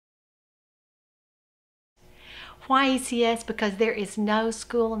Why ECS? Because there is no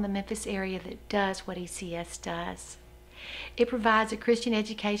school in the Memphis area that does what ECS does. It provides a Christian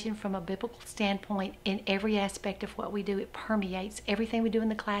education from a biblical standpoint in every aspect of what we do. It permeates everything we do in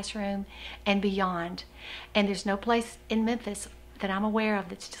the classroom and beyond. And there's no place in Memphis that I'm aware of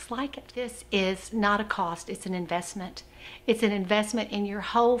that's just like it. This is not a cost, it's an investment. It's an investment in your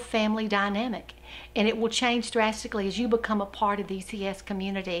whole family dynamic. And it will change drastically as you become a part of the ECS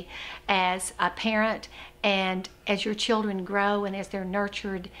community as a parent, and as your children grow and as they're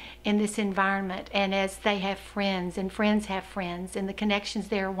nurtured in this environment, and as they have friends and friends have friends, and the connections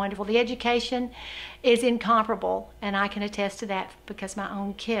there are wonderful. The education is incomparable, and I can attest to that because my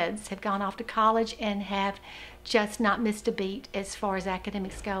own kids have gone off to college and have just not missed a beat as far as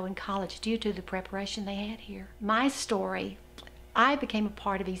academics go in college due to the preparation they had here. My story, I became a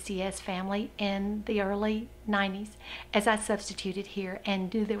part of ECS family in the early 90s as I substituted here,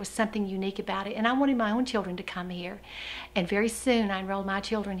 and knew there was something unique about it, and I wanted my own children to come here. And very soon I enrolled my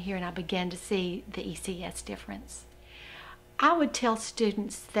children here, and I began to see the ECS difference. I would tell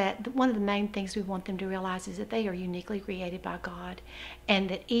students that one of the main things we want them to realize is that they are uniquely created by God, and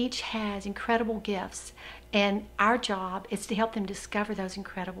that each has incredible gifts, and our job is to help them discover those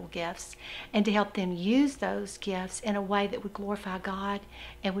incredible gifts and to help them use those gifts in a way that would glorify God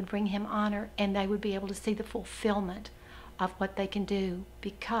and would bring Him honor, and they would be able to see the fulfillment of what they can do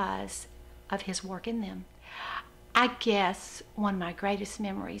because of His work in them. I guess one of my greatest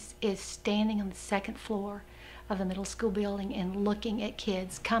memories is standing on the second floor of the middle school building and looking at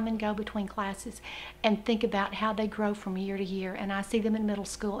kids come and go between classes and think about how they grow from year to year. And I see them in middle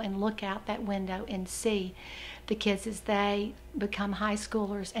school and look out that window and see the kids as they become high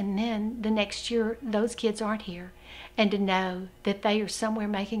schoolers, and then the next year those kids aren't here, and to know that they are somewhere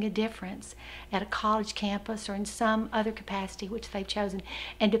making a difference at a college campus or in some other capacity which they've chosen,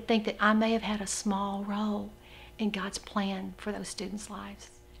 and to think that I may have had a small role in God's plan for those students' lives.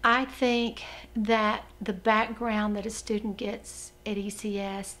 I think that the background that a student gets at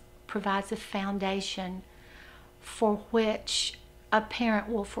ECS provides a foundation for which a parent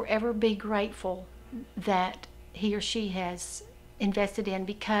will forever be grateful that he or she has invested in,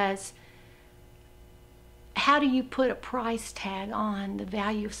 because how do you put a price tag on the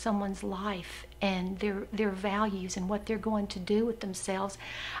value of someone's life and their values and what they're going to do with themselves?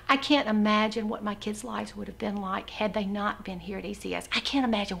 I can't imagine what my kids' lives would have been like had they not been here at ECS. I can't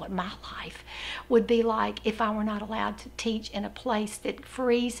imagine what my life would be like if I were not allowed to teach in a place that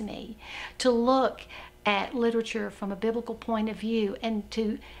frees me to look at literature from a biblical point of view and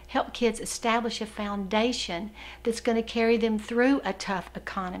to help kids establish a foundation that's going to carry them through a tough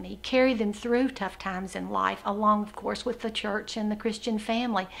economy, carry them through tough times in life, along, of course, with the church and the Christian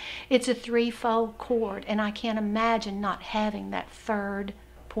family. It's a threefold cord, and I can't imagine not having that third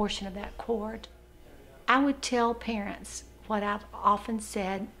portion of that cord. I would tell parents what I've often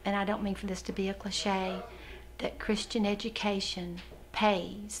said, and I don't mean for this to be a cliche, that Christian education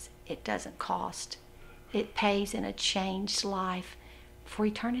pays, it doesn't cost. It pays in a changed life for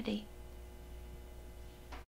eternity.